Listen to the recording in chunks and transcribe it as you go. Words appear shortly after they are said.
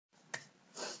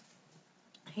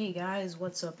Hey guys,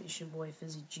 what's up? It's your boy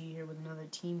Fizzy G here with another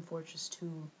Team Fortress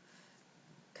 2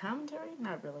 commentary?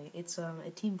 Not really. It's a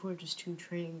Team Fortress 2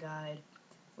 trading guide.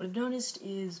 What I've noticed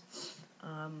is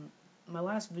my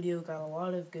last video got a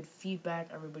lot of good feedback.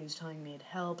 Everybody's telling me it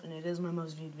helped, and it is my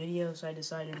most viewed video, so I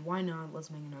decided why not? Let's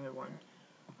make another one.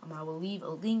 I will leave a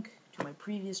link to my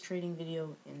previous trading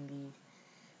video in the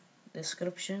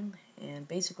description, and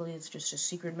basically it's just a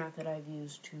secret method I've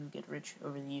used to get rich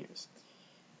over the years.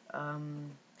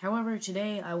 However,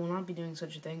 today I will not be doing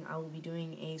such a thing. I will be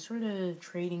doing a sort of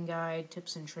trading guide,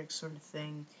 tips and tricks sort of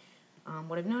thing.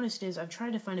 What I've noticed is I've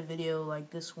tried to find a video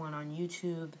like this one on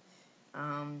YouTube,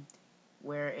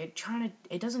 where it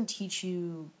doesn't teach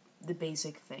you the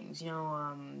basic things,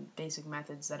 basic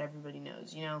methods that everybody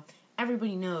knows.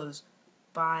 Everybody knows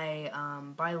buy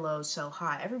low, sell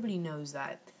high. Everybody knows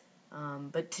that.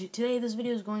 But today this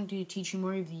video is going to teach you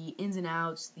more of the ins and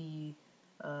outs, the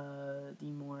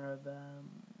more of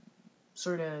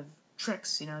sort of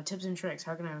tricks, tips and tricks.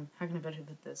 How can I better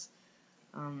put this?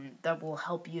 That will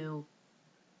help you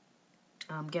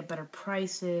get better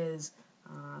prices,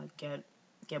 get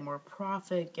more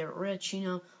profit, get rich,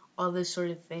 all this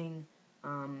sort of thing.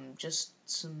 Just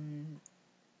some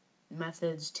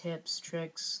methods, tips,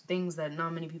 tricks, things that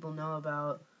not many people know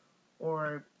about,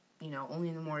 or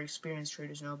only the more experienced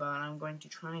traders know about, and I'm going to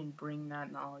try and bring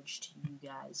that knowledge to you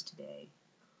guys today.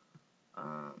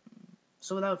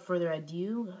 So without further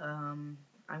ado, I'm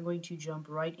going to jump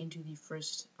right into the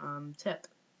first tip,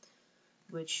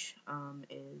 which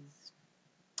is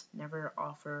never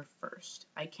offer first.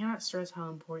 I cannot stress how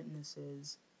important this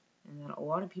is, and that a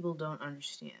lot of people don't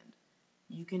understand.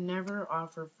 You can never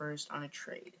offer first on a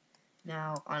trade.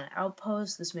 Now, on an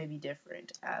outpost, this may be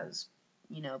different, as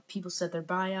people set their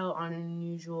buyout on an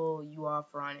unusual, you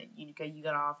offer on it, you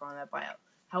gotta offer on that buyout.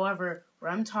 However,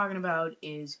 what I'm talking about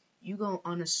is you go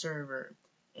on a server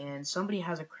and somebody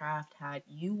has a craft hat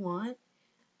you want,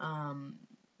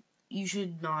 you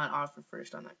should not offer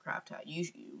first on that craft hat.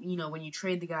 When you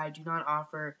trade the guy, do not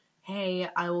offer, hey,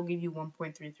 I will give you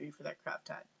 1.33 for that craft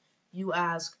hat. You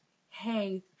ask,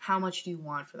 hey, how much do you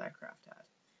want for that craft hat?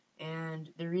 And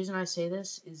the reason I say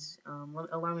this is,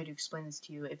 allow me to explain this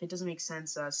to you. If it doesn't make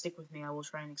sense, stick with me. I will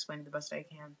try and explain it the best I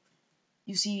can.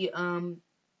 You see,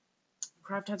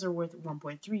 craft hats are worth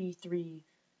 1.33,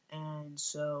 and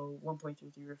so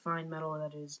 1.33 refined metal,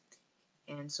 that is.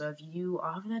 And so if you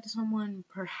offer that to someone,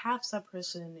 perhaps that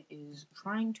person is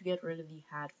trying to get rid of the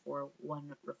hat for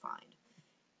 1 refined.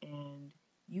 And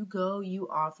you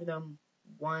offer them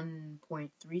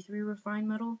 1.33 refined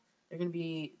metal. They're gonna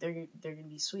be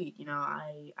sweet.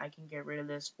 I can get rid of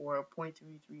this for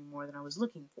 0.33 more than I was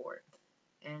looking for.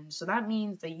 And so that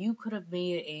means that you could have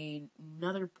made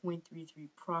another 0.33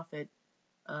 profit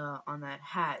on that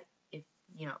hat if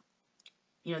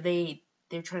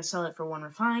they're trying to sell it for 1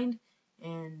 refined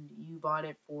and you bought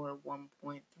it for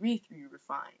 1.33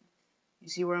 refined. You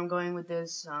see where I'm going with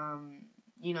this?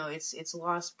 It's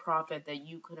lost profit that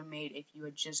you could have made if you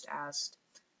had just asked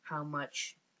how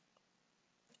much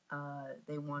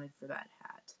they wanted for that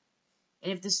hat.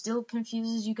 And if this still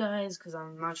confuses you guys, because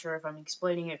I'm not sure if I'm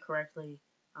explaining it correctly,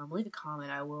 leave a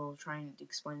comment. I will try and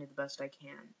explain it the best I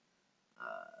can.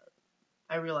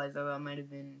 I realize that might have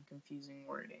been confusing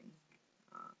wording.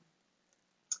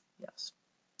 Yes.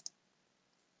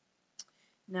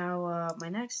 Now, my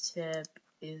next tip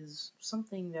is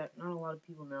something that not a lot of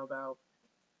people know about,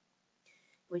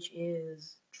 which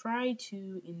is try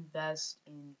to invest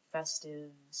in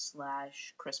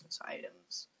festive/Christmas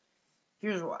items.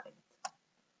 Here's why.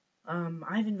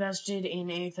 I've invested in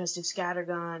a festive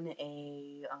scattergun,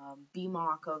 a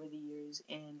BMOC over the years,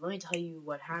 and let me tell you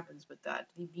what happens with that.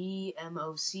 The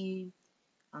BMOC,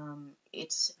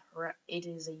 it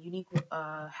is a unique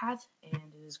hat,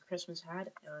 and it is a Christmas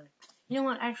hat. You know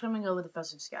what? Actually, I'm gonna go with the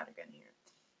festive scattergun here.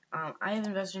 I have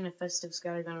invested in a festive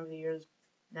scattergun over the years.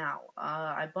 Now,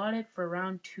 I bought it for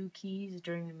around 2 keys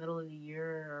during the middle of the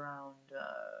year, around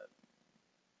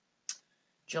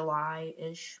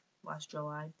July-ish, last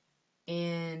July.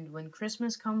 And when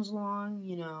Christmas comes along,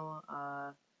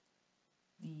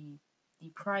 the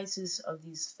prices of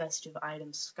these festive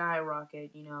items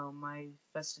skyrocket. My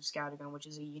festive scattergun, which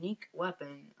is a unique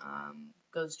weapon,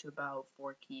 goes to about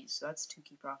 4 keys, so that's 2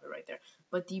 key profit right there.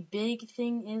 But the big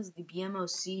thing is the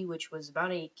BMOC, which was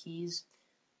about 8 keys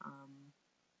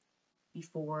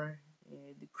before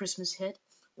the Christmas hit.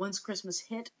 Once Christmas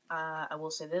hit, I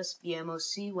will say this,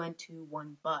 BMOC went to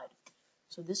 1 bud.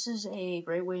 So this is a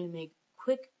great way to make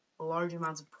quick, large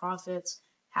amounts of profits.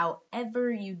 However,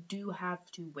 you do have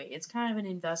to wait. It's kind of an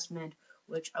investment,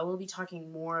 which I will be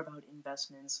talking more about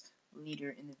investments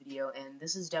later in the video, and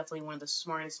this is definitely one of the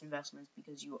smartest investments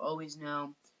because you always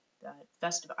know that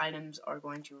festive items are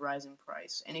going to rise in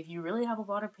price. And if you really have a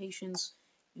lot of patience,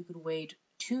 you could wait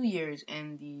 2 years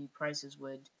and the prices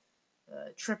would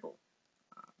triple.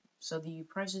 So the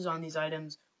prices on these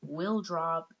items will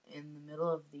drop in the middle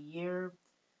of the year.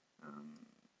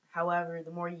 However,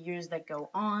 the more years that go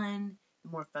on, the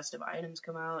more festive items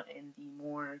come out, and the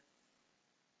more,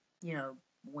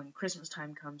 when Christmas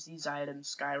time comes, these items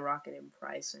skyrocket in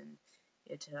price, and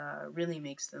it really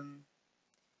makes them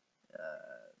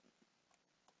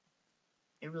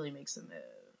a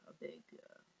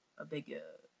big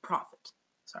profit.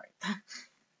 Sorry.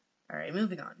 All right,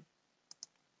 moving on.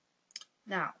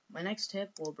 Now, my next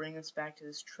tip will bring us back to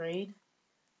this trade.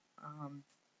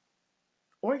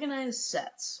 Organize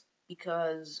sets,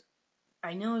 because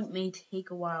I know it may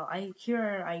take a while. I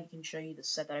can show you the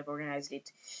set that I've organized.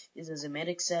 It is a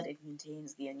Zemetic set. It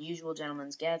contains the Unusual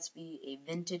Gentleman's Gatsby, a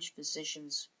Vintage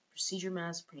Physician's Procedure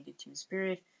Mask, Painted Team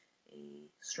Spirit, a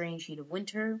Strange Heat of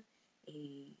Winter,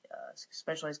 a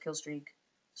Specialized Killstreak,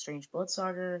 Strange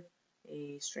Bloodsucker,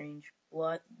 a Strange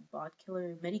Bot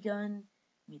Killer Medigun,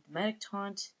 Meet the Medic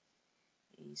Taunt,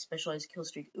 a Specialized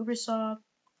Killstreak Ubersaw,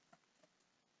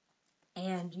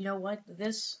 and you know what?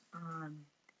 This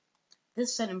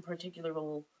set in particular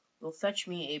will fetch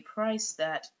me a price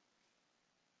that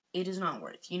it is not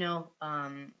worth. I don't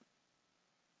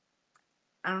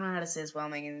know how to say this while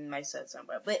making my set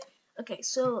somewhere, but okay.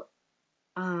 So,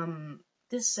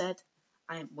 this set,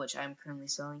 which I'm currently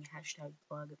selling,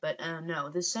 #plug. But no,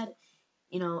 this set,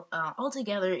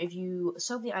 altogether, if you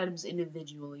sell the items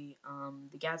individually,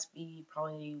 the Gatsby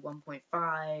probably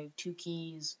 1.5, 2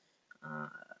 keys.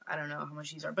 I don't know how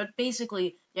much these are, but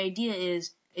basically the idea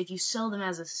is if you sell them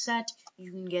as a set, you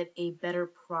can get a better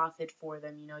profit for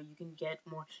them. You can get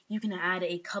more. You can add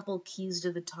a couple keys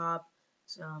to the top,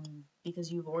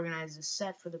 because you've organized a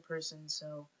set for the person.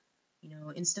 So,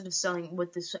 instead of selling,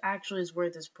 what this actually is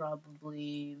worth is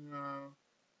probably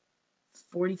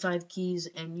 45 keys,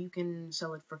 and you can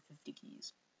sell it for 50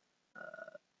 keys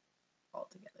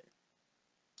altogether.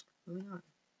 Moving on.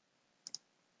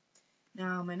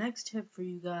 Now, my next tip for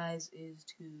you guys is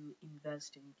to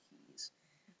invest in keys.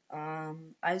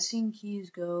 I've seen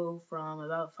keys go from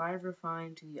about 5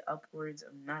 refined to the upwards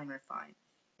of 9 refined,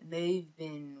 and they've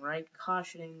been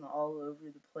cautioning all over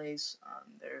the place.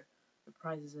 The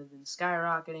prices have been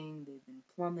skyrocketing, they've been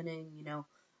plummeting.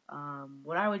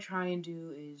 What I would try and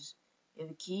do is,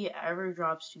 if a key ever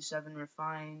drops to 7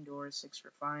 refined or 6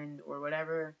 refined or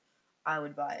whatever, I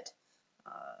would buy it.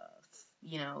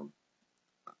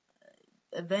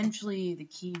 Eventually the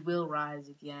key will rise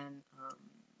again.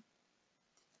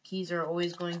 Keys are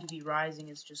always going to be rising.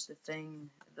 It's just a thing,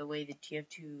 the way the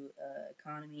TF2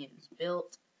 economy is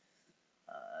built.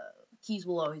 Keys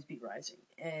will always be rising,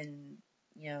 and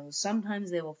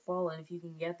sometimes they will fall, and if you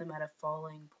can get them at a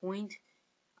falling point,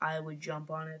 I would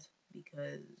jump on it,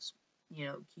 because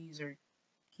keys are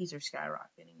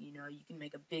skyrocketing. You can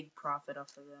make a big profit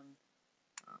off of them.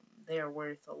 They are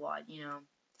worth a lot.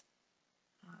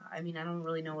 I don't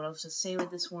really know what else to say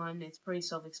with this one. It's pretty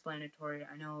self-explanatory.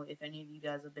 I know if any of you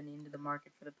guys have been into the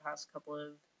market for the past couple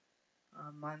of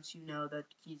months, you know that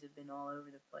keys have been all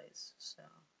over the place. So,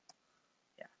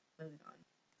 yeah, moving on.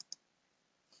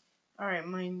 Alright,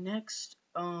 my next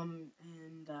and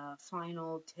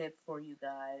final tip for you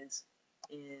guys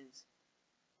is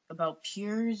about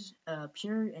pure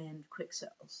and quick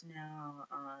sells. Now,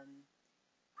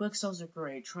 quick sells are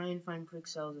great. Try and find quick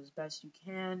sells as best you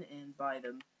can and buy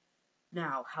them.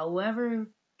 Now, however,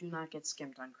 do not get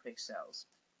skimped on quick sells.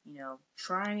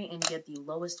 Try and get the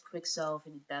lowest quick sell for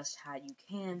the best hat you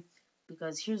can,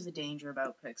 because here's the danger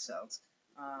about quick sells.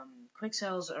 Quick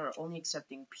sells are only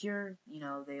accepting pure.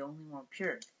 They only want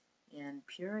pure, and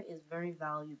pure is very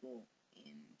valuable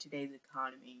in today's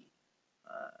economy.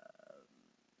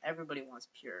 Everybody wants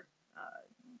pure.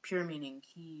 Pure meaning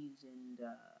keys and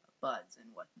buds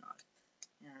and whatnot.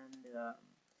 And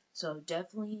so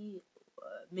definitely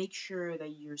make sure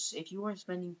that if you are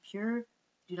spending pure,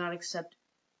 do not accept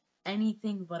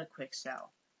anything but a quick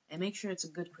sell. And make sure it's a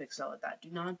good quick sell at that. Do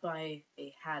not buy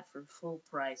a hat for full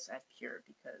price at pure,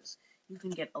 because you can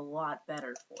get a lot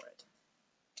better for it.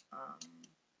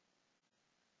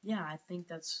 Yeah, I think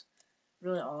that's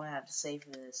really all I have to say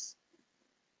for this.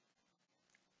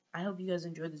 I hope you guys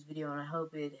enjoyed this video, and I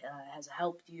hope it has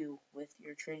helped you with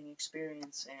your trading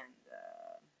experience and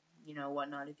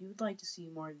whatnot. If you would like to see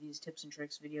more of these tips and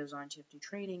tricks videos on TF2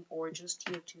 Trading, or just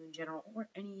TF2 in general, or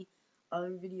any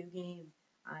other video game,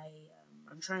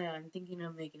 I'm thinking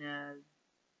of making a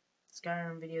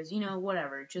Skyrim videos,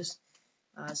 whatever. Just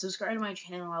Subscribe to my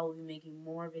channel. I will be making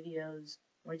more videos,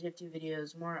 more TF2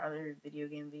 videos, more other video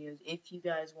game videos if you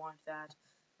guys want that,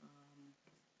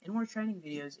 and more training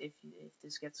videos if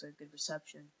this gets a good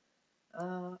reception.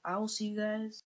 I will see you guys